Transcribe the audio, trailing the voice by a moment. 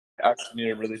actually need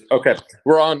to release. Okay,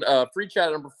 we're on free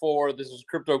chat number 4. This is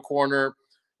Crypto Corner.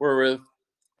 We're with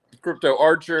Crypto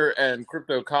Archer and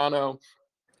Crypto Kano,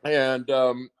 and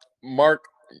Mark.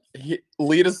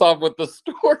 Lead us off with the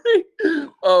story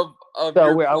of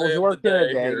your I was working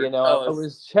today, here. I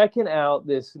was checking out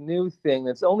this new thing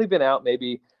that's only been out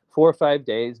maybe 4 or 5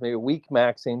 days, maybe a week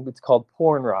maxing. It's called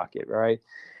Porn Rocket, right?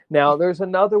 Now, there's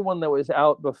another one that was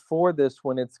out before this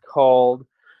one. It's called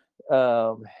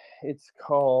you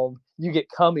get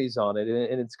cummies on it,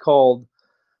 and it's something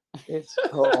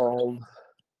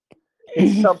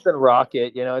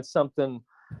Rocket.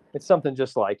 It's something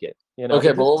just like it.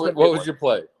 Okay, but what was your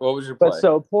play? What was your play? But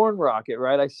so Porn Rocket,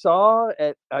 right? I saw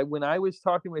when I was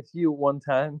talking with you one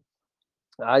time,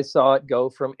 I saw it go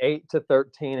from 8 to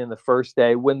 13 in the first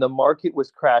day when the market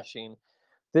was crashing.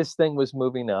 This thing was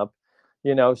moving up,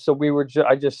 so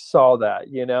I just saw that,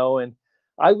 and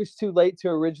I was too late to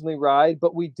originally ride,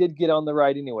 but we did get on the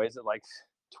ride anyways at like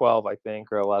 12, I think,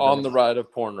 or 11. On the ride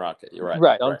of Porn Rocket, you're right.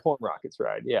 Right, on Porn Rocket's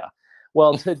ride, yeah.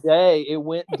 Well, today it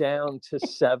went down to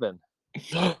 7.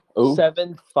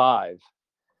 7.5.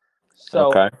 So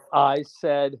okay. I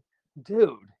said,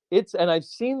 dude, and I've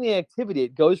seen the activity.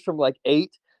 It goes from like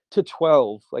 8 to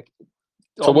 12. Like,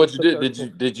 so what you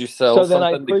did? Did you sell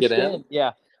something to get in?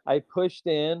 Yeah, I pushed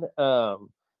in.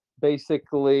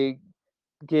 Basically,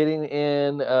 getting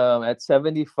in at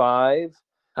 75.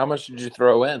 How much did you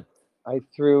throw in? I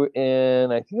threw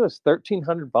in, I think it was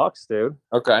 $1,300, dude.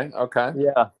 Okay.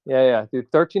 Yeah,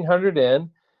 dude, $1,300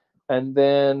 in, and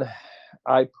then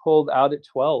I pulled out at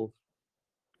 12.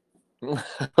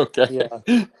 Okay. Yeah.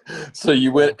 So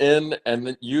you went in and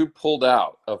then you pulled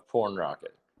out of Porn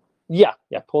Rocket. Yeah,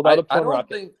 pulled out of Porn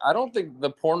Rocket. I don't think the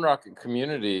Porn Rocket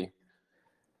community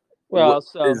will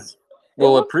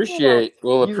appreciate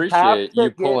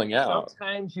you pulling out.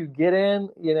 Sometimes you get in,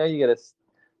 you got to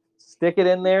stick it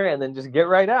in there and then just get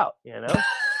right out,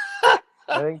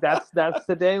 I think that's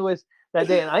the day was that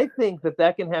day, and I think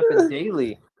that can happen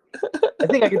daily. I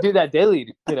think I could do that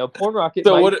daily, Porn Rocket.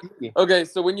 So okay,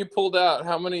 so when you pulled out,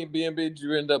 how many BNB did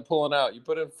you end up pulling out? You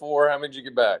put in 4. How many did you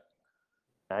get back?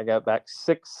 I got back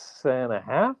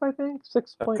 6.5, I think,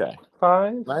 6.5. Okay.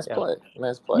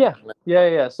 Nice play.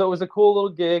 Yeah. So it was a cool little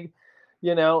gig,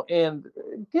 and I don't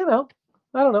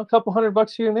know, a couple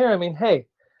 $100 here and there. I mean, hey,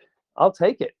 I'll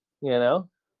take it,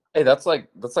 Hey, that's like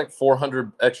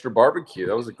 400 extra barbecue.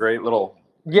 That was a great little.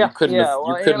 Yeah, you couldn't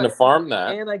have farmed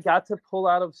that. And I got to pull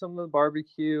out of some of the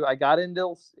barbecue. I got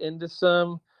into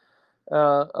some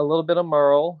a little bit of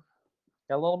Merle,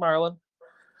 got a little Marlin.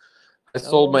 I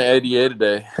sold my ADA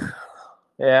today.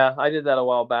 Yeah, I did that a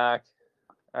while back.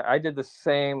 I did the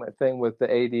same thing with the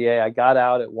ADA. I got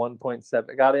out at 1.7.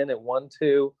 I got in at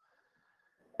 1.2,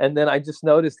 and then I just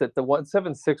noticed that the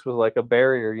 1.76 was like a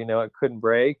barrier. It couldn't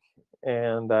break,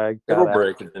 and it'll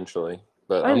break eventually.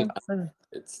 But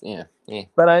it's yeah.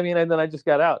 But I mean, and then I just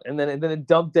got out, and then it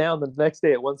dumped down the next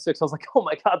day at 1.6. I was like, oh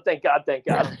my god, thank God.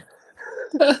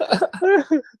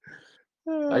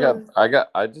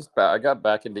 I got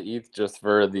back into ETH just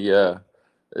for the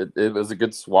it was a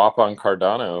good swap on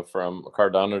Cardano from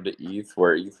Cardano to ETH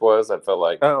where ETH was. I felt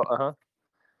like I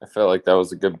felt like that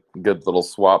was a good little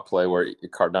swap play where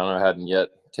Cardano hadn't yet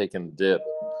taken the dip,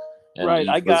 and right.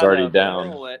 ETH was already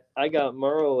down. I got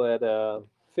Merle at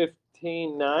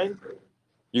 15.9.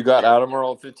 You got out of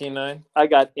Merle at 15.9? I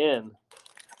got in.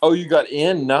 Oh, you got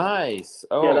in? Nice.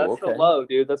 Oh, yeah, that's a low,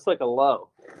 dude. That's like a low.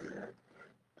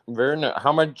 Very nice.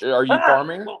 How much are you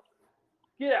farming?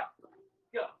 Yeah.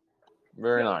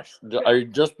 Very nice. Are you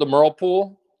just the Merle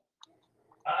pool?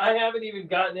 I haven't even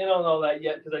gotten in on all that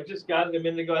yet because I just got it a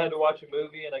minute ago. I had to watch a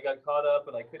movie and I got caught up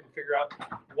and I couldn't figure out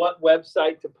what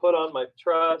website to put on my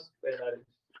trust. And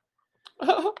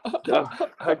I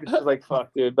was like,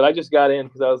 fuck, dude. But I just got in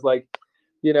because I was like,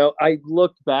 I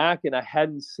looked back and I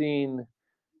hadn't seen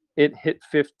it hit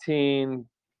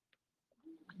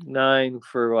 15.9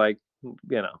 for like,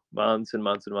 months and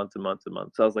months and months and months and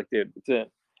months. So I was like, dude, it's in.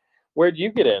 Where'd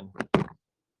you get in?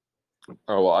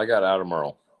 Oh, well, I got out of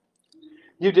Merle.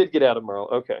 You did get out of Merle.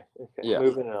 Okay. Yeah.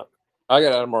 Moving up. I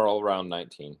got out of Merle around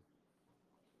 19.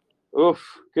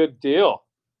 Oof. Good deal.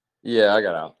 Yeah, I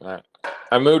got out.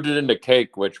 I moved it into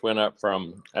Cake, which went up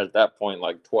from, at that point,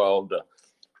 like 12 to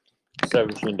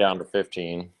 17 down to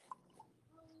 15.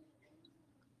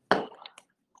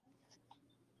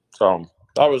 So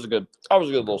that was a good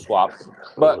little swap.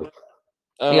 But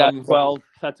well,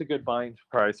 that's a good buying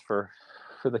price for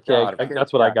the Cake.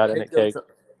 That's what I got in at Cake.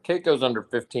 Cake goes under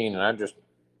 15, and I just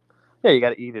you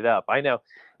got to eat it up. I know.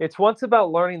 It's once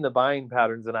about learning the buying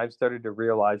patterns, and I've started to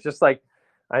realize, just like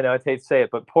I know I hate to say it,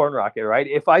 but Porn Rocket, right?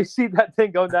 If I see that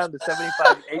thing go down to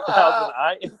 75, 8,000,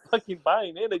 I am fucking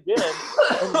buying in again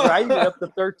and riding it up to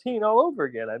 13 all over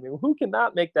again. I mean, who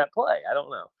cannot make that play? I don't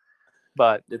know.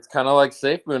 But it's kind of like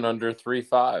SafeMoon under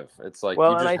 3.5. It's like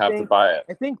well, you just have to buy it.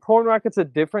 I think Porn Rocket's a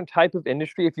different type of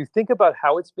industry. If you think about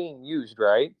how it's being used,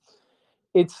 right?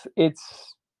 It's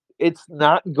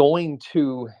not going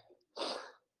to.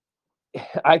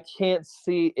 I can't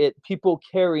see it. People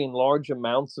carrying large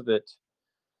amounts of it,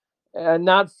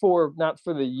 not for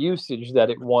the usage that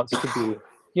it wants to be.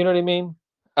 You know what I mean?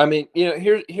 I mean,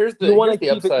 here's the you want to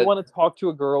keep upside. It. You want to talk to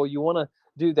a girl. You want to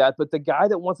do that, but the guy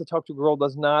that wants to talk to a girl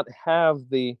does not have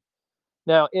the.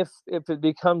 Now, if it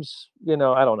becomes, I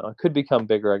don't know, it could become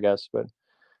bigger, I guess, but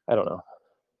I don't know.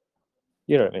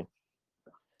 You know what I mean?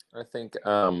 I think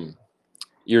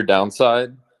your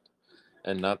downside,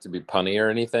 and not to be punny or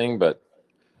anything, but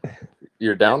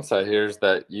your downside here is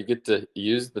that you get to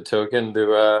use the token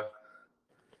to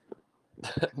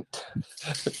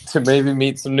to maybe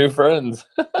meet some new friends.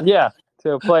 Yeah,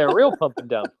 to play a real pump and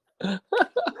dump.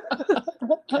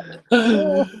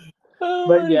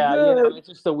 But yeah, it's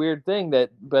just a weird thing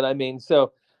but I mean,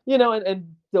 so,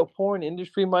 and the porn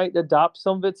industry might adopt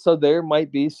some of it. So there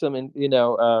might be some,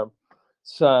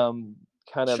 some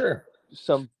kind of,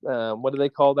 some, what do they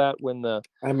call that when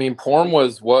I mean, porn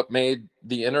was what made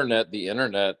the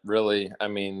internet, really. I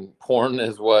mean, porn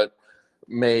is what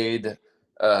made,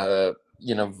 YouTube.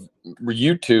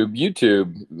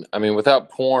 I mean, without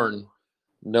porn,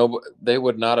 they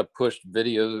would not have pushed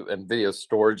video and video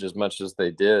storage as much as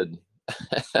they did.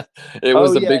 It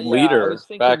was a big leader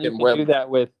back in web. You can do that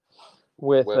with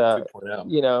web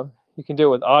 2.0. You can do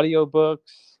it with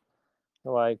audiobooks,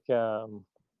 like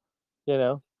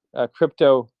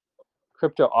crypto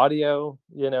audio.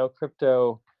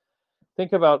 Crypto.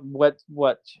 Think about what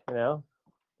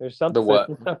there's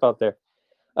something stuff out there,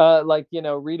 like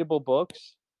readable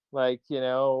books, like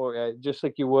just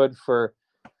like you would for.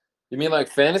 You mean like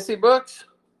fantasy books?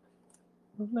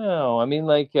 No, I mean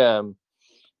like.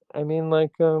 Are you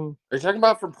talking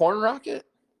about for Porn Rocket?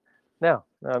 No,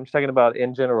 I'm just talking about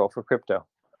in general for crypto.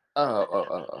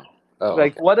 Oh.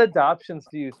 Like, what adoptions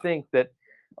do you think that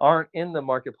aren't in the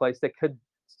marketplace that could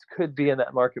be in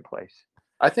that marketplace?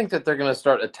 I think that they're going to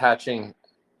start attaching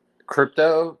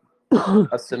crypto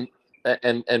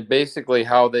and basically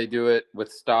how they do it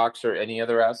with stocks or any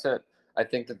other asset. I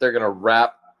think that they're going to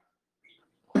wrap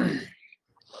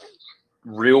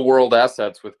real world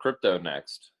assets with crypto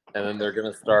next. And then they're going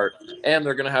to start, and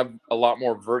they're going to have a lot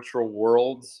more virtual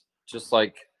worlds, just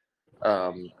like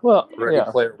Ready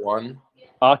Player One.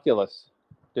 Oculus,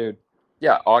 dude.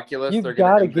 Yeah, Oculus. You've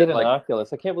got to get an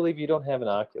Oculus. I can't believe you don't have an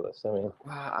Oculus. I mean,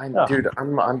 dude,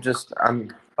 I'm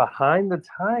behind the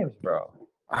times, bro.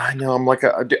 I know. I'm like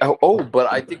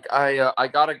but I think I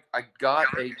got a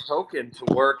token to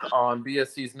work on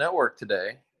BSC's network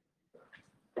today.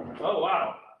 Oh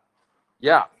wow.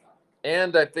 Yeah.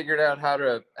 And I figured out how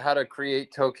to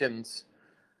create tokens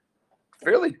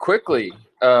fairly quickly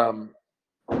on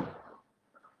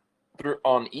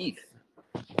ETH.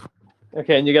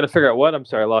 Okay, and you got to figure out what? I'm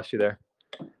sorry, I lost you there.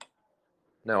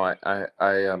 No, I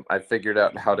figured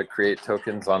out how to create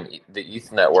tokens on the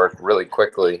ETH network really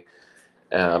quickly,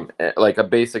 like a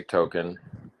basic token,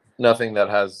 nothing that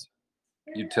has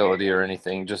utility or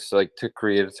anything, just like to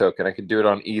create a token. I could do it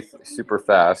on ETH super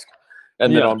fast.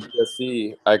 And then on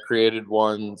BSC, I created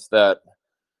ones that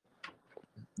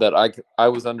I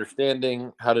was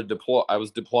understanding how to deploy. I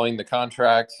was deploying the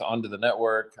contracts onto the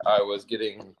network.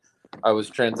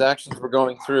 Transactions were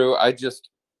going through. I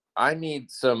need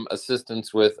some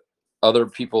assistance with other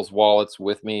people's wallets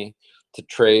with me to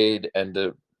trade and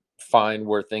to find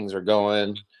where things are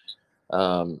going.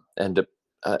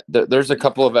 There's a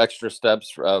couple of extra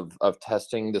steps of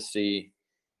testing to see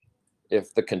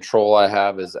if the control I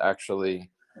have is actually,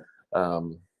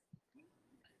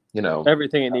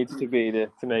 everything it needs to be to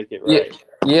make it right.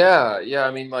 Yeah. I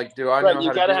mean, like, do I know?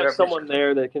 You got to have someone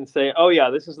there that can say, "Oh yeah,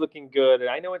 this is looking good."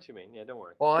 I know what you mean. Yeah, don't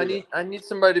worry. Well, I need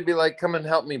somebody to be like, come and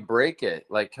help me break it.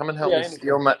 Like, come and help me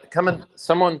steal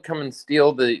someone come and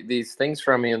steal these things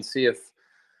from me and see if,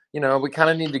 we kind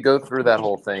of need to go through that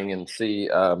whole thing and see.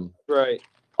 Right.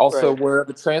 Also, where are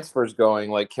the transfers going?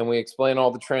 Like, can we explain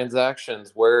all the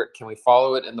transactions? Where can we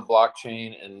follow it in the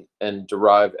blockchain and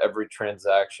derive every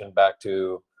transaction back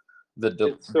to the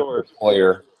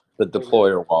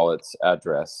deployer wallet's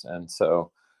address? And so,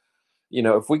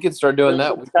 if we could start doing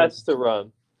that, that's to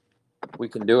run. We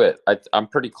can do it. I'm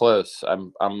pretty close.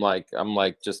 I'm like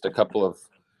just a couple of.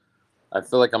 I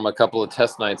feel like I'm a couple of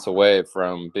test nights away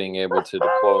from being able to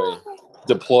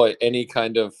deploy any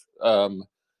kind of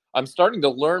I'm starting to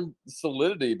learn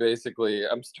Solidity. Basically,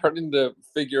 I'm starting to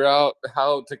figure out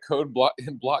how to code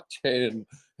in blockchain and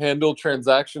handle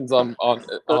transactions on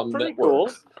pretty networks.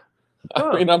 cool.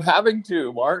 I mean, I'm having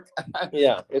to, Mark.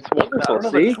 Yeah, it's wonderful. I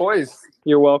don't have a choice.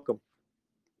 You're welcome.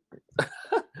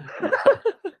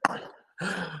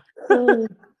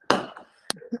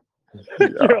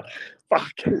 Yeah.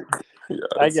 Fuck. Yeah,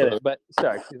 I get it, but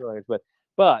sorry,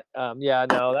 but yeah,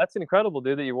 no, that's incredible,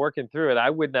 dude, that you're working through it. I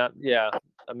would not. Yeah,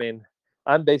 I mean,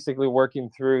 I'm basically working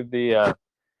through the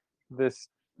this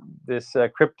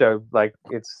crypto like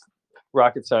it's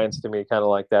rocket science to me, kind of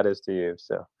like that is to you.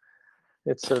 So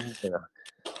it's you're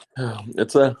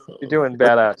doing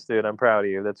badass, dude. I'm proud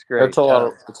of you. That's great. It's a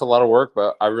lot of work,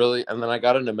 but and then I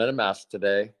got into MetaMask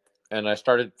today, and I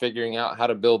started figuring out how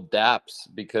to build dApps,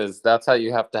 because that's how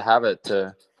you have to have it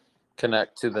to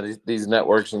connect to these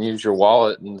networks and use your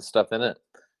wallet and stuff in it.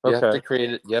 You have to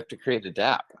create it. You have to create a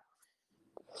dApp,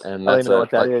 and I don't even know what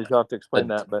that is. You'll have to explain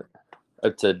that, but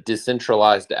it's a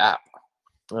decentralized app,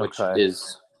 which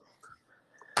is,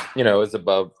 is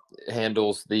above,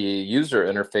 handles the user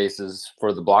interfaces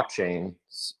for the blockchain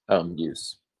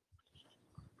use.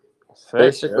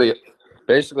 Basically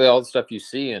all the stuff you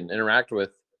see and interact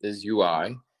with is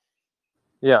UI.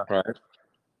 Yeah. Right.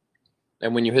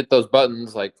 And when you hit those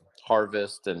buttons like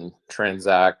harvest and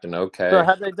transact and So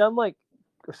have they done like?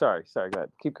 Sorry, go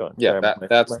ahead. Keep going. Yeah,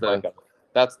 sorry,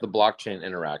 that's the blockchain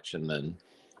interaction then.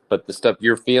 But the stuff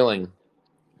you're feeling,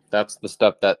 that's the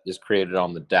stuff that is created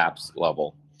on the dApps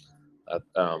level.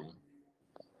 Kind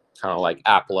of like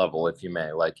app level, if you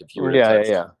may. Like if you were to touch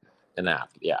an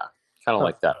app. Yeah. Kind of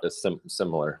like that. It's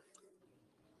similar.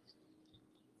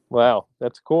 Wow,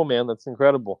 that's cool, man. That's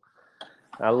incredible.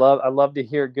 I love to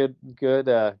hear good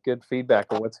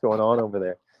feedback on what's going on over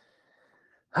there.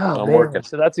 Oh, man. Working.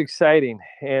 So that's exciting,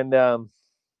 and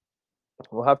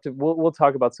we'll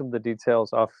talk about some of the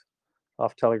details off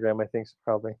Telegram, I think,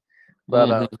 probably.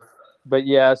 But but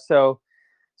yeah. So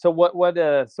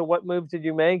what move did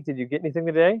you make? Did you get anything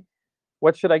today?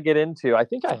 What should I get into? I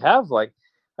think I have I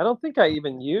don't think I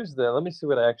even used the. Let me see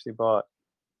what I actually bought.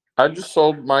 I just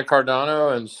sold my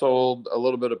Cardano and sold a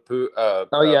little bit of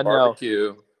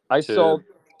barbecue. I sold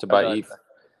to buy ETH.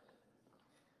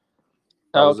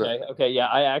 Okay, yeah.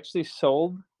 I actually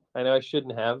sold. I know I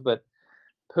shouldn't have, but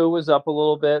Poo was up a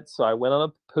little bit, so I went on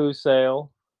a Poo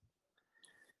sale.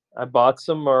 I bought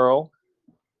some Merle.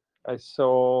 I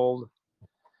sold.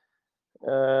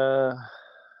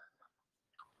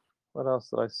 What else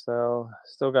did I sell?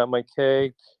 Still got my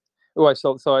cake. Oh, I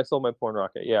sold my porn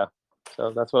rocket. Yeah,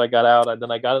 so that's what I got out. And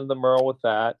then I got into the Merle with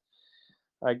that.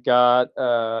 I got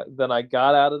then I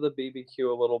got out of the BBQ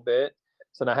a little bit.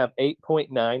 So now I have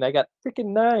 8.9. I got freaking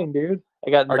 9, dude.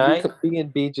 I got 9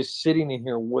 BNB just sitting in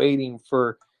here waiting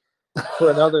for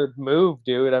another move,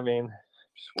 dude. I mean,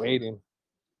 just waiting.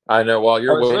 I know. While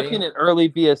you're waiting, looking at early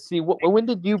BSC. When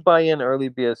did you buy in early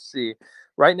BSC?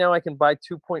 Right now, I can buy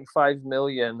 2.5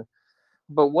 million.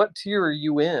 But what tier are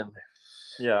you in?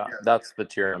 Yeah, that's the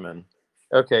tier I'm in.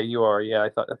 Okay, you are. Yeah, I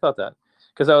thought that,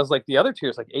 because I was like, the other tier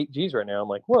is like 8 Gs right now. I'm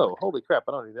like, whoa, holy crap,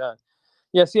 I don't do that.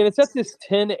 Yeah, see, and it's at this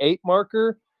 10.8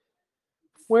 marker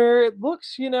where it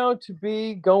looks, to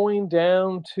be going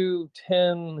down to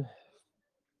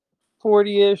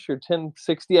 1040-ish or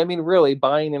 1060. I mean, really,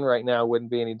 buying in right now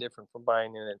wouldn't be any different from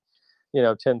buying in at,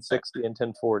 1060 and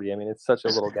 1040. I mean, it's such a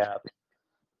little gap,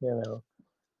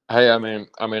 Hey, I mean,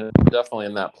 definitely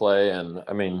in that play, and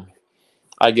I mean,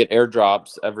 I get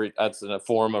airdrops that's in a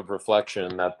form of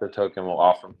reflection that the token will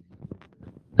offer.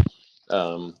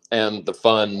 And the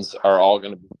funds are all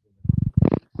going to be.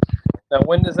 Now,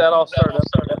 when does that all start up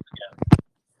again?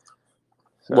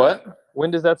 What?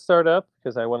 When does that start up?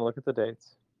 Because I want to look at the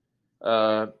dates.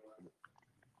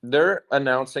 They're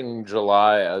announcing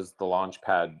July as the launch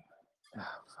pad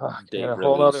date. A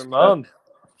whole other month.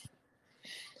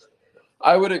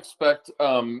 I would expect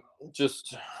movement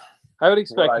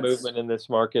in this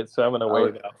market, so I'm going to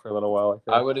wait it out for a little while.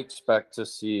 I would expect to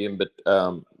see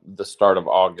the start of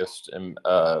August and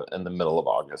in the middle of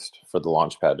August for the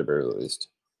launch pad to be released.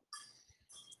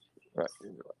 Right.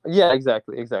 Yeah,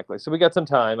 exactly. So we got some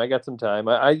time. I got some time.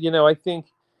 I think.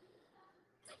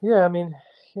 Yeah, I mean,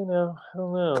 I don't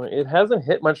know. It hasn't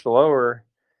hit much lower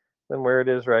than where it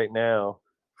is right now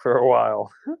for a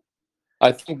while.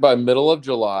 I think by middle of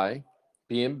July,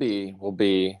 BNB will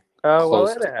be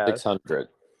close to 600.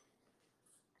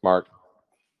 Mark.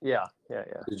 Yeah.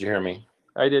 Did you hear me?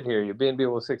 I did hear you.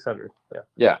 BNB was 600.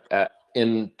 Yeah. Yeah.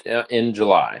 In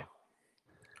July.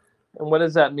 And what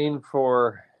does that mean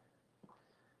for?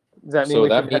 Does that mean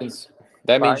so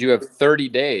that means you have 30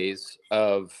 days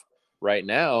of. Right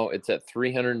now, it's at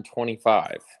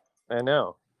 325. I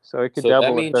know. So it could So that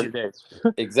double in means 30 days.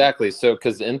 exactly. So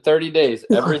because in 30 days,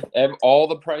 all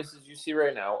the prices you see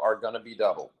right now are going to be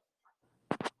double.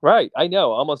 Right. I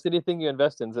know. Almost anything you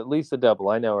invest in is at least a double.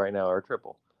 I know right now, or a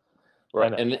triple.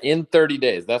 Right. And in 30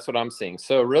 days, that's what I'm seeing.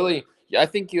 So really, I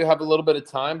think you have a little bit of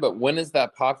time, but when is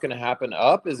that pop going to happen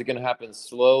up? Is it going to happen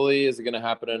slowly? Is it going to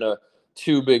happen in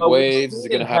two big waves? Is it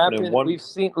going to happen in one?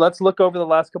 Let's look over the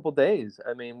last couple of days.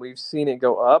 I mean, we've seen it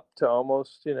go up to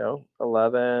almost,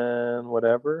 11,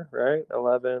 whatever, right?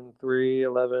 11.3,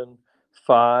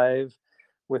 11.5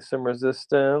 with some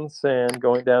resistance and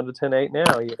going down to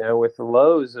 10.8 now, with the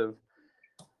lows of,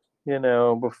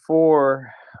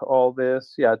 before all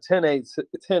this. Yeah,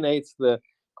 10.8's the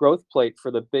growth plate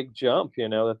for the big jump,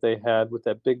 that they had with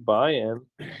that big buy-in.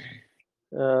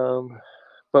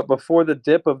 But before the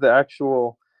dip of the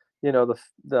actual,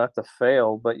 not the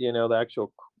fail, but the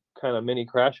actual kind of mini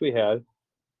crash we had,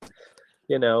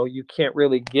 you can't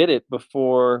really get it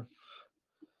before.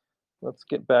 Let's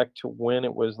get back to when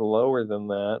it was lower than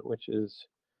that, which is,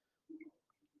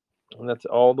 and that's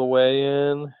all the way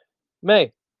in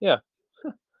May. Yeah,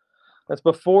 that's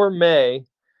before May.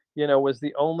 Was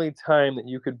the only time that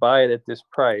you could buy it at this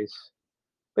price,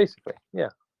 basically. Yeah.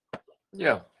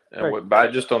 Yeah, but I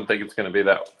just don't think it's going to be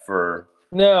that for.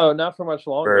 No, not for much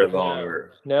longer. Very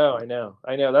longer. No, I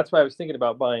know. That's why I was thinking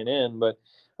about buying in, but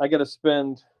I got to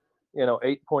spend,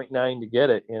 8.9 to get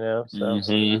it. So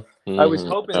I was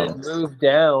hoping it moved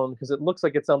down because it looks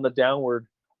like it's on the downward.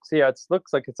 See, it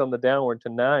looks like it's on the downward to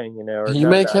 9. You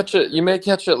may catch it. You may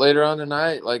catch it later on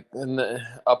tonight, like in the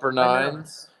upper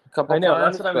 9s. A couple. I know.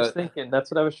 Times, that's what I was thinking.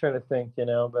 That's what I was trying to think.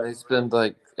 But they spend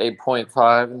like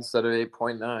 8.5 instead of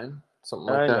 8.9. Something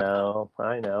like that.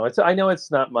 I know. I know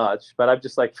it's not much, but I'm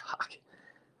just like, fuck.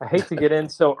 I hate to get in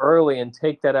so early and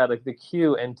take that out of the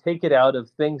queue and take it out of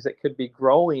things that could be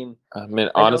growing. I mean,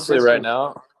 honestly, right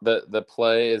now, the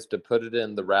play is to put it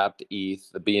in the wrapped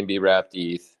ETH, the BNB wrapped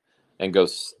ETH, and go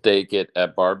stake it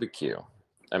at barbecue.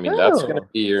 I mean, that's going to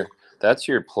be that's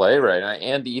your play right now.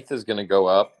 And ETH is going to go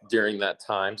up during that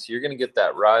time. So you're going to get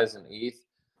that rise in ETH.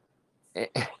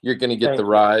 You're going to get the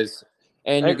rise.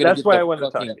 And you're going to get why I wanted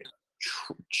to talk to you.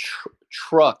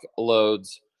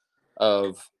 Truckloads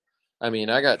of, I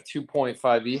mean, I got 2.5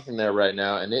 ETH in there right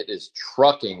now, and it is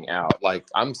trucking out. Like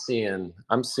I'm seeing.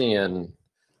 I mean,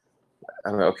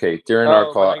 okay, during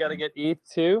our call, I got to get ETH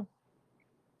too.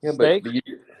 Yeah, but you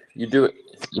do it.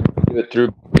 You do it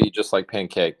through just like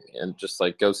Pancake, and just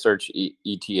like go search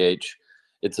ETH.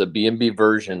 It's a BNB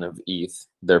version of ETH.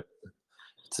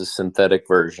 It's a synthetic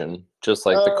version, just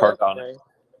like the Cardano. Okay.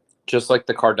 Just like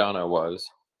the Cardano was.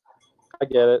 I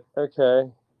get it.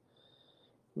 Okay.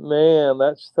 Man,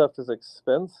 that stuff is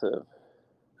expensive.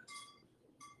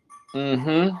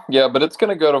 Yeah, but it's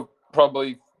gonna go to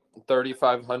probably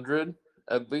 3,500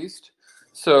 at least.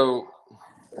 So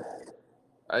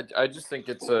I just think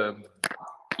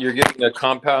you're getting a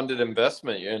compounded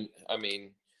investment, and I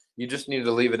mean, you just need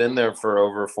to leave it in there for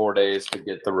over 4 days to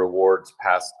get the rewards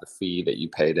past the fee that you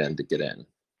paid in to get in.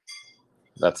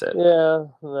 That's it. Yeah.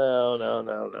 No.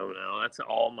 That's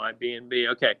all my BNB.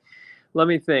 Okay. Let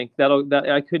me think.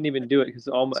 I couldn't even do it because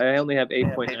I only have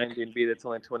 8.9 BNB. That's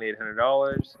only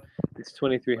 $2,800. It's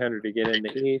 $2,300 to get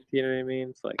into ETH. You know what I mean?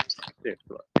 It's like,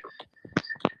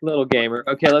 little gamer.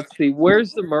 Okay, let's see.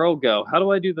 Where's the Merle go? How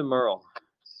do I do the Merle?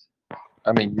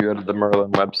 I mean, you go to the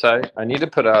Merlin website. I need to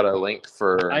put out a link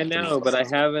for. I know, but I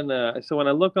haven't. So when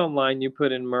I look online, you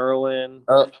put in Merlin.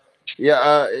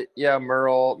 Yeah,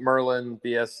 Merlin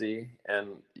BSC, and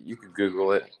you could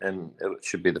Google it, and it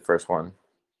should be the first one.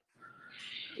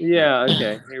 Yeah.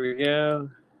 Okay. Here we go.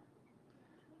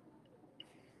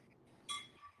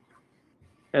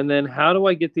 And then how do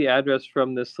I get the address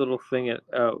from this little thing at?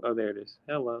 Oh, there it is.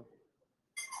 Hello.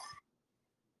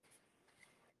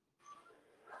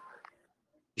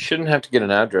 You shouldn't have to get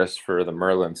an address for the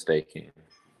Merlin staking.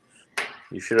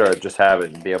 You should just have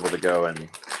it and be able to go and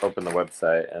open the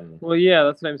website. And well, yeah,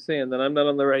 that's what I'm saying. Then I'm not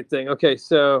on the right thing. Okay,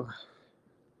 so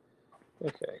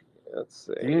let's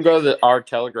see. You can go to our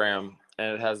Telegram,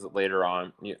 and it has it later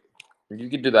on. You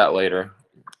could do that later,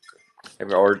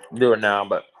 or do it now,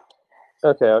 but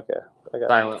okay, I got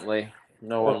silently.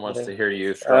 No one wants to hear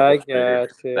you. I got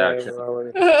you.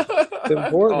 It's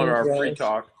important. On our free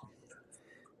talk.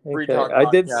 Okay. I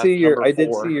did see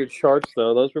your charts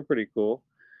though. Those were pretty cool.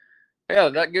 Yeah,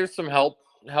 that gives some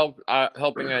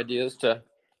helping ideas to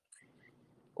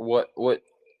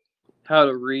how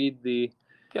to read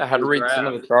how to read some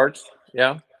of the charts.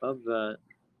 Yeah, love that.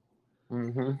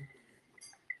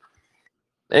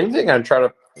 Anything I try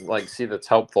to see that's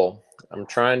helpful, I'm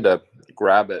trying to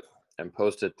grab it and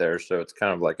post it there, so it's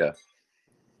kind of like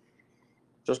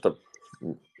just a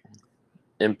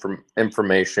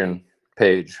information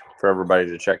page for everybody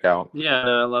to check out. Yeah,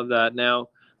 no, I love that. Now,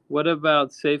 what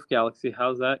about Safe Galaxy?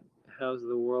 How's the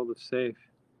world of Safe?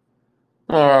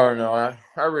 Oh no, I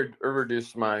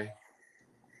reduced my.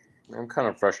 I'm kind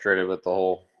of frustrated with the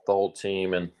whole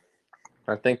team, and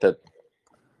I think that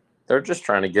they're just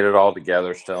trying to get it all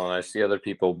together still. And I see other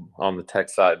people on the tech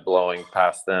side blowing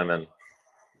past them, and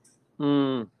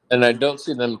I don't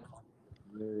see them.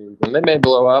 And they may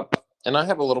blow up, and I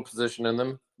have a little position in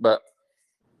them, but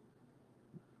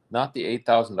not the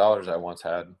 $8,000 I once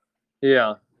had.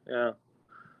 Yeah.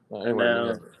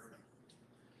 Anyway,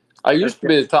 I used to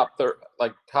be the top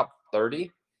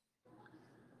 30.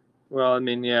 Well, I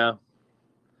mean, yeah.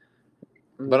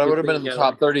 But I would have been the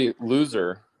top 30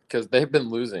 loser because they've been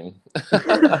losing.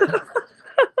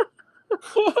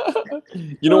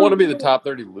 You don't want to be the top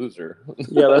 30 loser.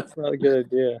 Yeah, that's not a good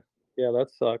idea. Yeah, that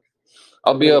sucks.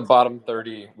 I'll be a bottom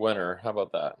 30 winner. How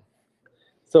about that?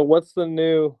 So what's the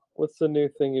new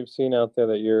thing you've seen out there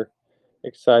that you're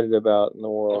excited about in the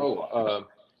world?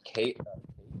 Kate.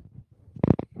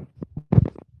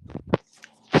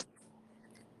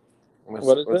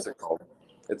 What's it called?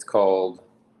 It's called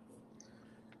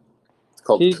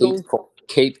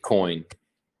Kate Coin.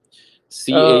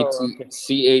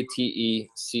 CATECOIN.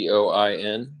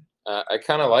 I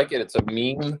kind of like it. It's a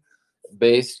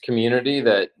meme-based community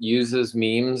that uses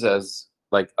memes as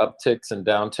like upticks and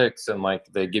downticks, and like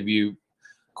they give you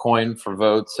coin for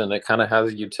votes, and it kind of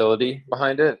has a utility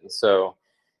behind it. And so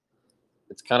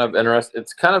it's kind of interesting.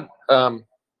 It's kind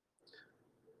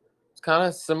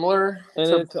of similar. And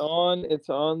it's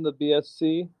on the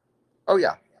BSC. Oh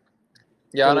yeah,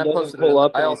 and I posted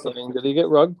it. Did he get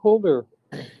rug pulled or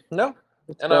no?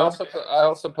 And I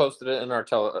also posted it in our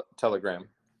Telegram.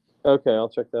 Okay, I'll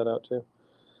check that out too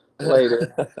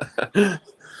later.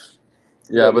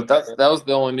 Yeah, but that was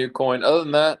the only new coin. Other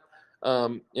than that,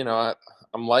 I'm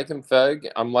liking Feg.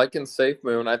 I'm liking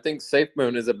SafeMoon. I think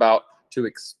SafeMoon is about to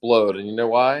explode, and you know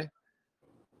why?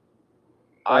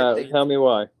 Tell me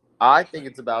why. I think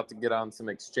it's about to get on some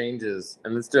exchanges,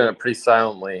 and it's doing it pretty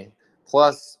silently.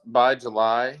 Plus, by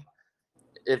July,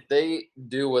 if they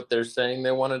do what they're saying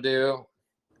they want to do,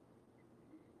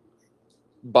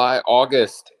 by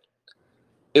August,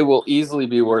 it will easily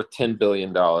be worth $10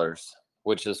 billion,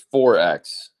 which is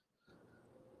 4x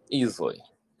easily.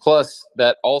 Plus,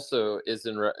 that also is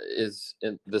in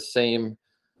the same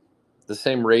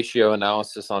ratio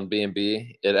analysis on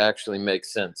BNB. It actually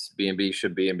makes sense. BNB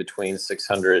should be in between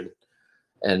 600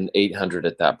 and 800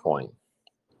 at that point.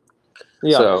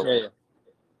 Yeah.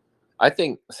 I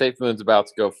think SafeMoon's about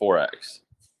to go 4x.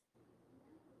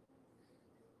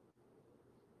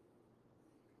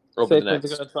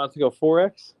 SafeMoon's about to go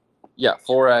 4x? Yeah,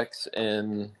 4x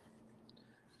in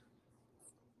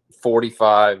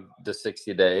 45 to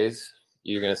 60 days.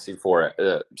 You're going to see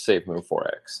SafeMoon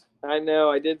 4x. I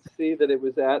know. I did see that it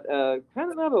was at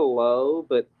kind of not a low,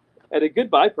 but at a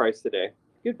good buy price today.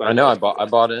 Good buy. I know. I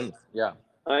bought in. Yeah.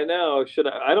 I know.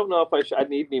 I don't know if I should. I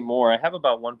need any more. I have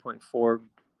about 1.4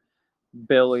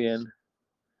 billion.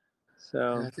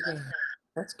 So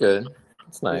that's good.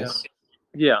 That's nice.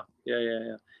 Yeah.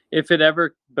 If it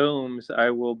ever booms, I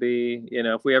will be.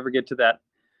 If we ever get to that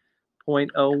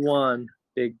 0.01,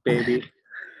 big baby.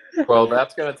 Well,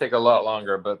 that's going to take a lot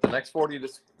longer, but the next 40 to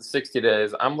 60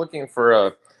 days, I'm looking for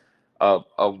a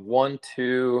 1.2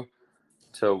 to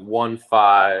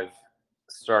 1.5,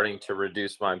 starting to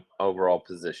reduce my overall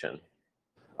position.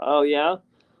 Oh yeah.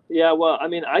 Well, I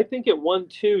mean, I think at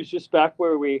 1.2 is just back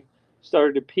where we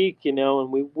started to peak, and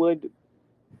we'll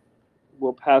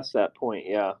pass that point.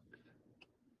 Yeah,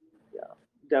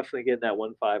 definitely getting that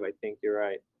 1.5. I think you're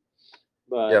right.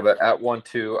 But at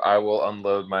 1.2, I will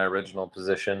unload my original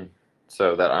position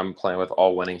so that I'm playing with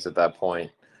all winnings at that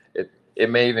point. It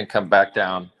may even come back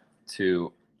down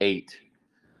to 8.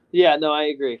 Yeah, no, I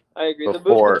agree. The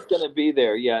movement's going to be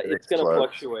there. Yeah, it's going to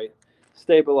fluctuate,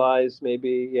 stabilize,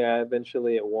 maybe. Yeah,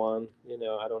 eventually at 1.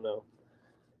 I don't know,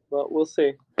 but we'll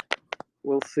see.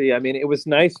 I mean, it was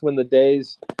nice when the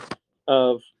days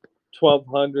of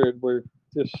 1,200 were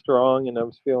just strong, and I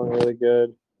was feeling really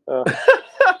good. That's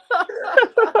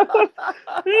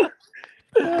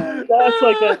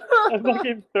like a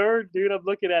fucking third, dude. I'm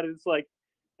looking at it. It's like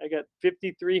I got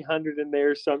 5,300 in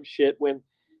there, some shit. When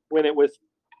it was,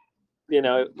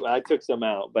 I took some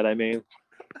out, but I mean,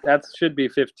 that should be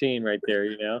 15 right there,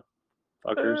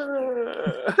 fuckers.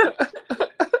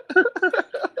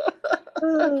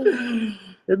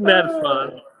 Isn't that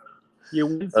fun? You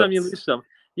win some, you lose some.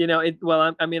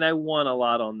 Well, I mean, I won a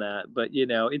lot on that, but I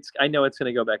know it's going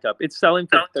to go back up. It's selling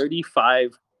for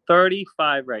 35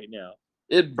 right now.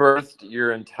 it birthed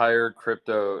your entire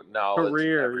crypto knowledge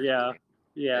career.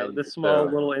 Yeah, the small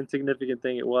little insignificant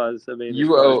thing it was. I mean,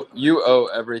 you owe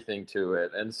everything to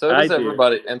it, and so does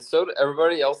everybody, and so to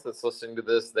everybody else that's listening to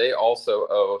this. They also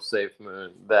owe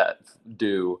SafeMoon that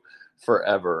due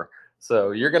forever.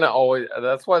 So you're gonna always.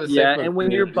 That's why the SafeMoon and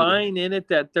when you're buying in at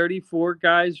that 34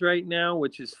 guys right now,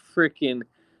 which is freaking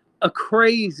a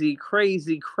crazy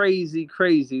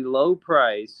low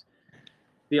price.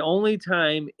 The only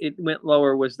time it went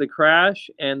lower was the crash,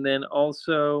 and then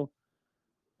also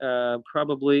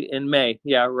probably in May.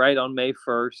 Yeah, right on May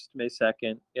 1st, May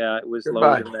 2nd. Yeah, it was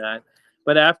lower than that.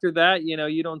 But after that,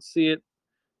 you don't see it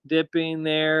dipping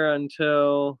there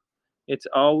until it's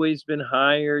always been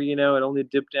higher. It only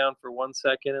dipped down for 1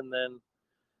 second, and then,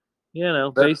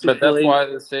 basically. But that's why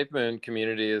the SafeMoon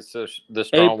community is one of the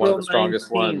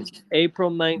strongest ones. April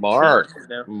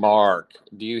 19th. Mark,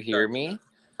 do you hear me?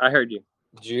 I heard you.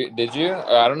 Did you?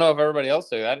 I don't know if everybody else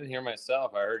did. I didn't hear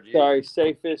myself. I heard you. Sorry,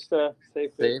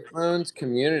 SafeMoon's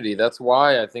community. That's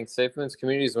why I think SafeMoon's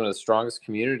community is one of the strongest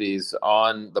communities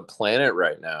on the planet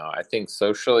right now. I think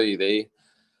socially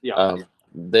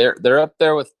they're up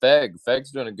there with Feg.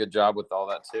 Feg's doing a good job with all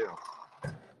that too.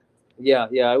 Yeah,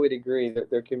 I would agree that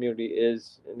their community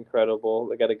is incredible.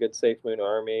 They got a good SafeMoon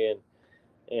army,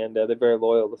 and they're very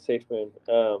loyal to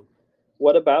SafeMoon.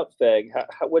 What about Feg?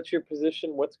 What's your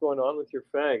position? What's going on with your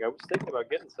Feg? I was thinking about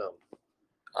getting some.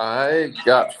 I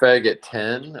got Feg at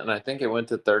 10, and I think it went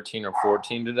to 13 or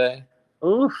 14 today.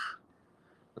 Oof.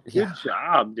 Good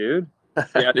job, dude.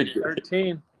 Yeah,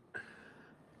 13.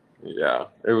 Yeah,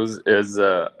 it was.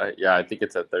 I think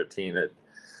it's at 13.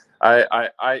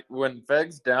 I when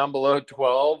Feg's down below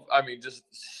 12, I mean, just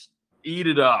eat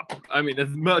it up. I mean, as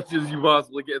much as you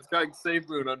possibly get. It's got like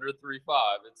SafeMoon under 3.5.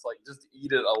 It's like just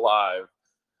eat it alive.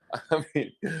 I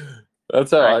mean,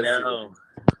 that's how I know.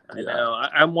 I know.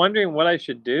 I'm wondering what I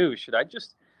should do. Should I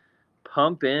just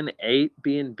pump in 8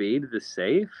 BNB to the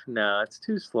safe? No, it's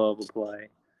too slow of a play.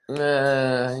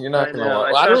 Nah, you're not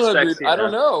gonna. I don't know, dude. I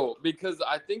don't know, because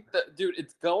I think that, dude,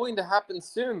 it's going to happen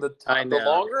soon. The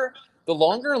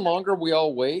longer we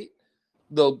all wait,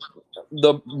 the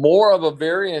more of a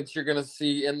variance you're gonna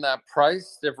see in that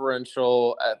price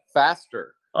differential at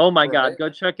faster. Oh my God! Go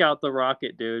check out the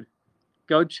rocket, dude.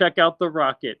 Go check out the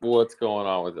rocket. What's going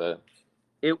on with it?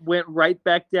 It went right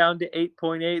back down to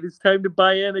 8.8. It's time to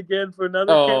buy in again for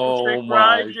another candlestick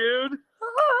ride, dude.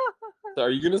 So are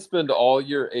you gonna spend all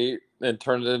your 8 and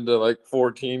turn it into like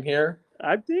 14 here?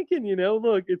 I'm thinking,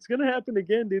 look, it's gonna happen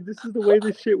again, dude. This is the way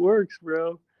this shit works,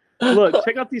 bro. Look,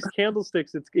 check out these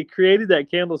candlesticks. It created that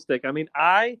candlestick. I mean,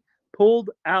 I pulled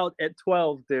out at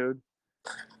 12, dude.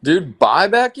 Dude, buy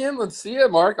back in. Let's see it,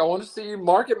 Mark. I want to see you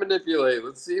market manipulate.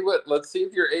 Let's see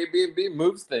if your Airbnb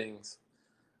moves things.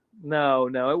 No,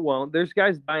 it won't. There's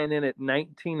guys buying in at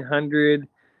 1900.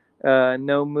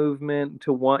 No movement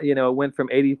to one. It went from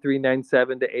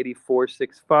 83.97 to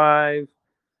 84.65.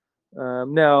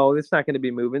 No, it's not going to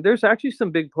be moving. There's actually some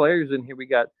big players in here. We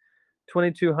got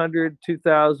 2200,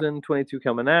 2000, 22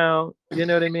 coming out. You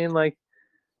know what I mean? Like,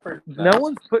 no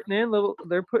one's putting in little.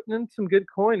 They're putting in some good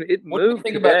coin. It moved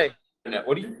today.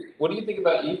 What do you think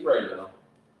about ETH right now?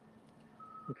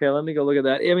 Okay, let me go look at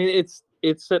that. I mean, it's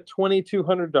at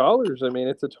 $2,200. I mean,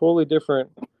 it's a totally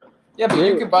different. Yeah, but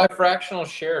you can buy fractional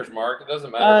shares, Mark. It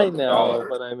doesn't matter. I know,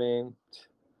 but I mean,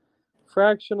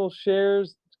 fractional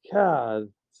shares. God,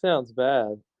 sounds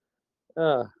bad.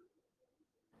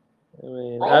 I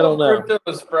mean, I don't know.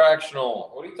 Crypto is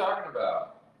fractional. What are you talking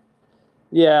about?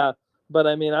 Yeah, but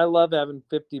I mean, I love having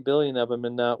 50 billion of them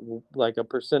and not like a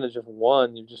percentage of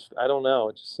one. I don't know.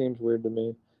 It just seems weird to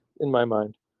me, in my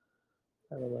mind.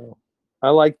 I don't know. I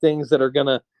like things that are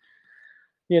gonna,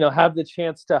 have the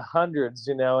chance to hundreds,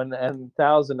 and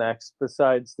 1000x.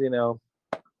 Besides,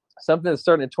 something that's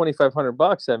starting at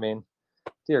 $2,500. I mean,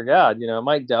 dear God, it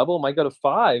might double, might go to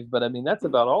 5, but I mean, that's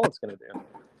about all it's gonna do.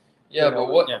 Yeah, but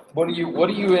what are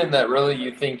you in that really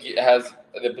you think has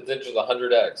the potential to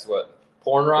 100x? What?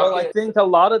 Porn rocket? Well, I think a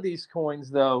lot of these coins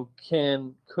though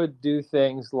could do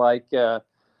things like not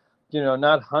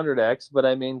 100x, but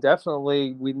I mean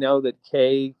definitely we know that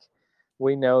Cake,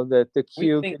 we know that the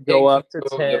Q can go up to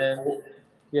 10.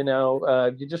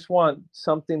 You just want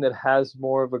something that has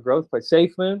more of a growth play.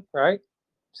 SafeMoon, right?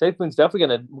 SafeMoon's definitely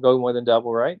going to go more than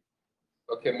double, right?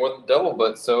 Okay, more than double,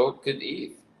 but so could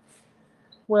ETH.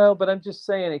 Well, but I'm just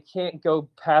saying they can't get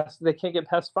past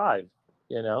 5,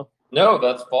 No,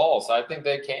 that's false. I think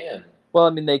they can. Well, I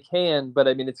mean, they can, but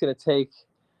I mean, it's going to take,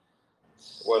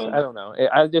 I don't know.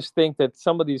 I just think that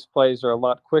some of these plays are a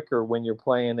lot quicker when you're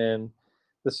playing in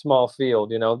the small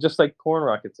field, just like Corn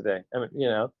Rocket today. I mean,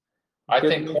 I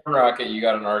think Porn Rocket, you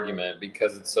got an argument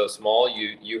because it's so small.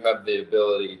 You have the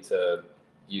ability to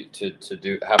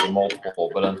have a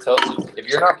multiple, but if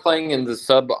you're not playing in the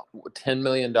sub $10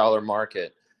 million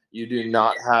market, you do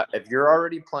not have. If you're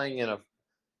already playing in a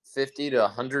 $50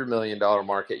 to $100 million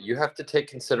market, you have to take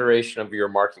consideration of your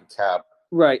market cap.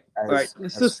 Right.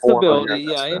 It's the stability.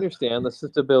 Yeah, I understand the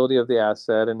stability of the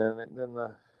asset, and then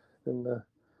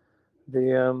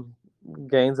the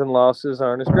gains and losses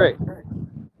aren't as great.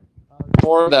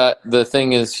 More that the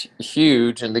thing is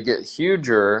huge, and to get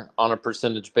huger on a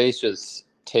percentage basis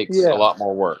takes a lot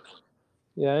more work.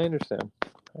 Yeah, I understand.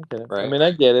 I get it. Right. I mean,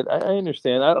 I get it. I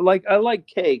understand. I like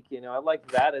cake. I like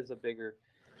that as a bigger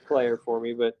player for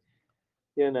me, but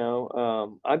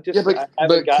I'm just I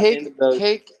haven't gotten into those.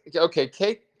 Cake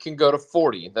can go to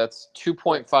 40. That's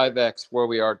 2.5x where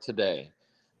we are today.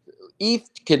 ETH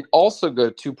can also go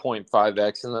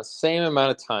 2.5x in the same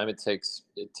amount of time it takes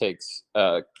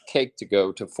cake to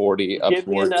go to 40. Give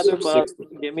me another month.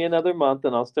 Give me another month,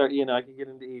 and I'll start. I can get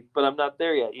into ETH, but I'm not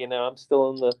there yet. I'm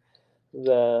still in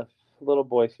the little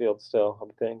boy field still. I'm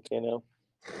thinking.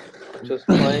 Just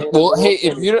playing. Well, hey,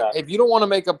 if you don't want to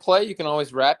make a play, you can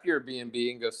always wrap your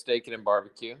BNB and go steak it and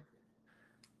barbecue.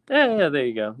 Yeah, there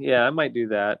you go. Yeah, I might do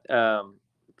that.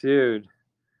 Dude,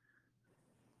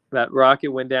 that rocket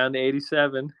went down to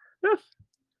 87.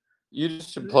 You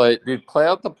just should play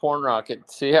out the Porn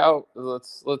Rocket. See how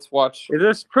let's watch.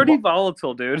 It's pretty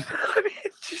volatile, dude. Did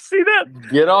you see that?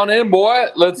 Get on in, boy.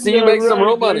 Let's see you make some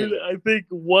real money. Dude, I think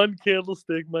one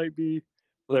candlestick might be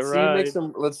let's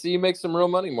see you make some real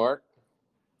money, Mark.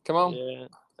 Come on. Yeah,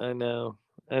 I know.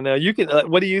 You can.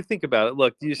 What do you think about it?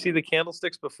 Look, do you see the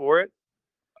candlesticks before it?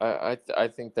 I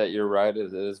think that you're right.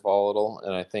 It is volatile,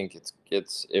 and I think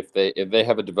it's if they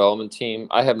have a development team.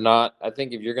 I have not. I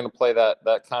think if you're going to play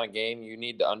that kind of game, you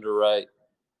need to underwrite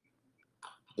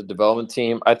the development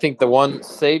team. I think the one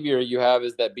savior you have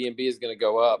is that BNB is going to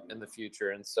go up in the future,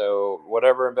 and so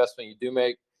whatever investment you do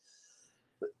make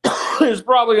is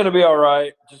probably going to be all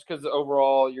right. Just because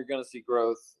overall you're going to see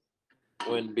growth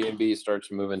when BNB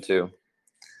starts moving too.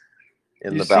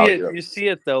 You see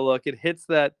it though. Look, it hits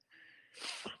that.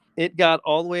 It got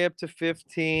all the way up to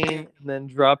 15, and then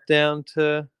dropped down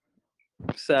to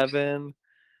 7.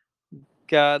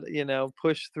 Got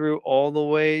pushed through all the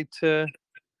way to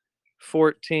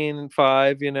 14 and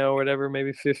 5, whatever,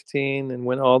 maybe 15, and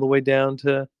went all the way down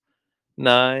to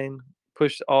 9.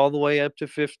 Pushed all the way up to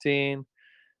 15,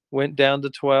 went down to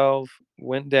 12,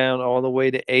 went down all the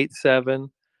way to 8.7.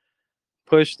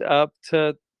 Pushed up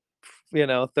to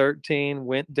 13,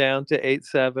 went down to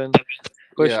 8.7.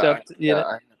 Pushed up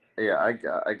to, I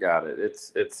got it.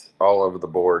 It's all over the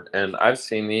board, and I've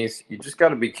seen these. You just got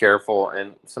to be careful,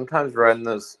 and sometimes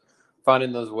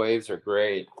finding those waves are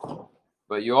great,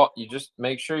 but you just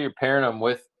make sure you're pairing them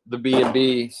with the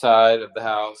BNB side of the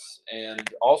house, and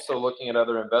also looking at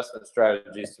other investment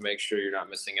strategies to make sure you're not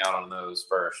missing out on those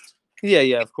first.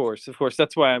 Yeah, of course.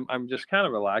 That's why I'm just kind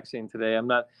of relaxing today. I'm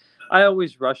not. I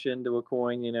always rush into a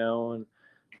coin, and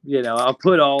I'll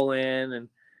put all in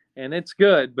and it's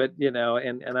good, but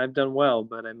and I've done well,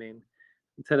 but I mean,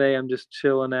 today I'm just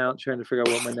chilling out, trying to figure out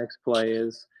what my next play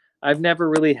is. I've never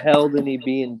really held any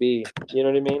BNB. You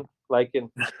know what I mean? Like you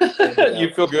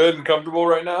feel good and comfortable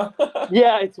right now?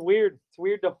 Yeah, it's weird. It's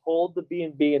weird to hold the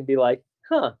BNB and be like,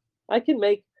 I can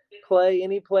make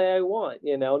any play I want.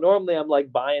 Normally I'm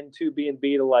like buying 2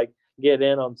 BNB to like get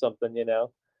in on something.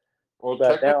 Well,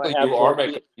 but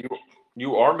technically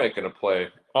you are making a play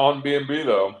on BNB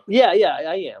though. Yeah,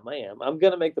 I am. I'm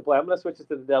gonna make the play. I'm gonna switch it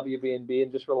to the WBNB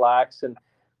and just relax and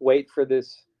wait for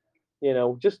this.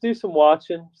 Just do some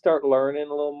watching, start learning a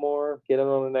little more, get in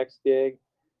on the next gig.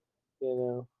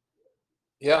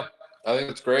 Yeah, I think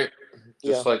it's great.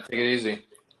 Just take it easy.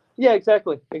 Yeah,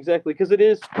 exactly. Because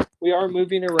we are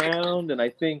moving around, and I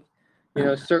think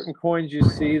certain coins you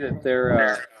see that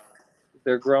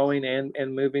they're growing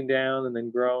and moving down and then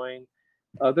growing.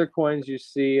 Other coins you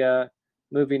see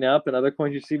moving up, and other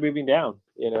coins you see moving down.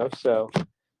 So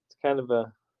it's kind of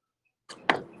a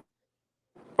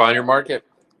find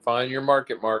your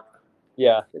market, Mark.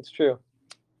 Yeah, it's true.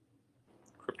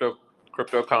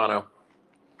 Crypto Kano.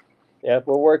 Yeah,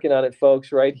 we're working on it,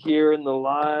 folks, right here in the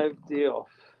live deal.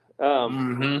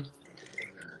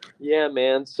 Yeah,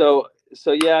 man. So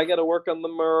yeah, I got to work on the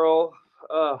Merle.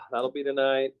 That'll be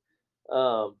tonight.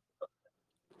 Yeah,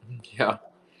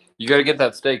 you got to get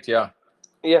that staked. Yeah.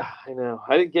 Yeah, I know.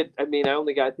 I didn't get. I mean,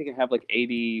 I think I have like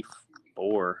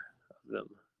 84 of them.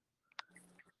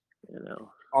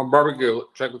 On barbecue,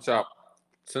 check this out.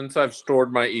 Since I've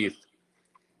stored my ETH,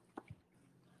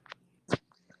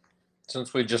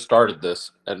 since we just started this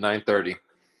at 9:30,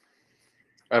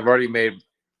 I've already made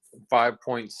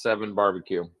 5.7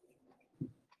 barbecue.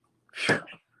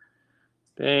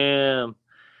 Damn.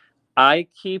 I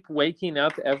keep waking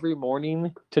up every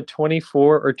morning to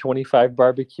 24 or 25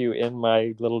 barbecue in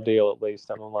my little deal, at least.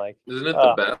 I'm like, isn't it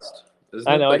the best?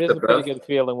 I know, it is a pretty good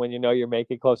feeling when you know you're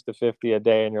making close to 50 a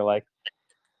day and you're like,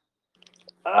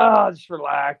 just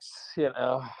relax, you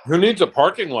know. Who needs a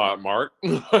parking lot, Mark?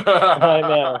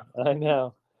 I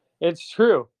know. It's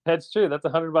true. That's true. That's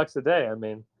 $100 a day. I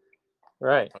mean,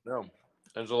 right. I know.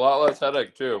 There's a lot less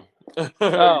headache too.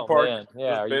 Oh, man.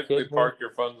 Yeah. Are you basically kidding park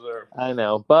your funds there. I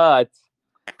know, but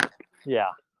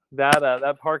yeah,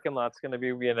 that parking lot's going to be,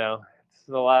 you know, it's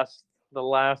the last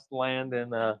land in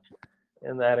that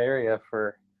area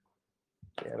for,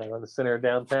 you know, in the center of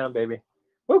downtown, baby.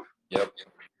 Woo. Yep,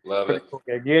 love Pretty it. cool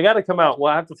gig. You got to come out.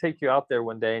 We'll have to take you out there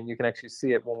one day, and you can actually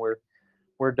see it when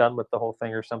we're done with the whole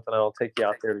thing or something. I'll take you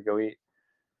out there to go eat.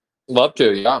 Love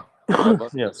to, yeah.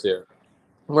 Yes.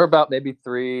 We're about maybe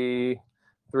three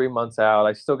months out.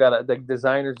 I still got the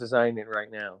designer's designing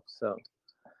right now. So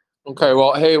okay,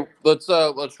 well, hey, let's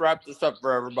wrap this up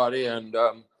for everybody, and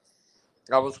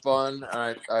that was fun.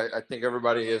 I think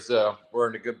everybody is we're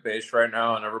in a good base right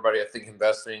now, and everybody, I think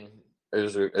investing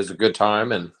is a good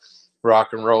time, and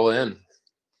rock and roll in.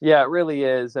 Yeah, it really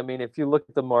is. I mean, if you look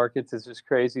at the markets, it's just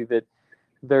crazy that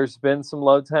there's been some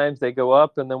low times. They go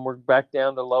up, and then we're back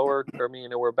down to lower. I mean, you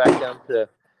know, we're back down to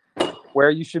where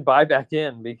you should buy back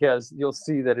in because you'll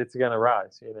see that it's going to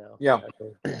rise, you know. Yeah.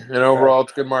 And overall,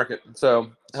 it's a good market. So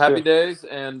happy days,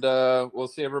 and we'll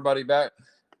see everybody back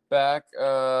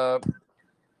either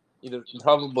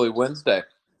probably Wednesday.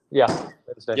 Yeah,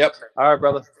 Wednesday. Yep. All right,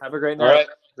 brother. Have a great night. All right.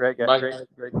 Great guy. Bye.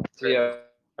 Great. See ya.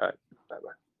 All right.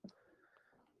 Bye-bye.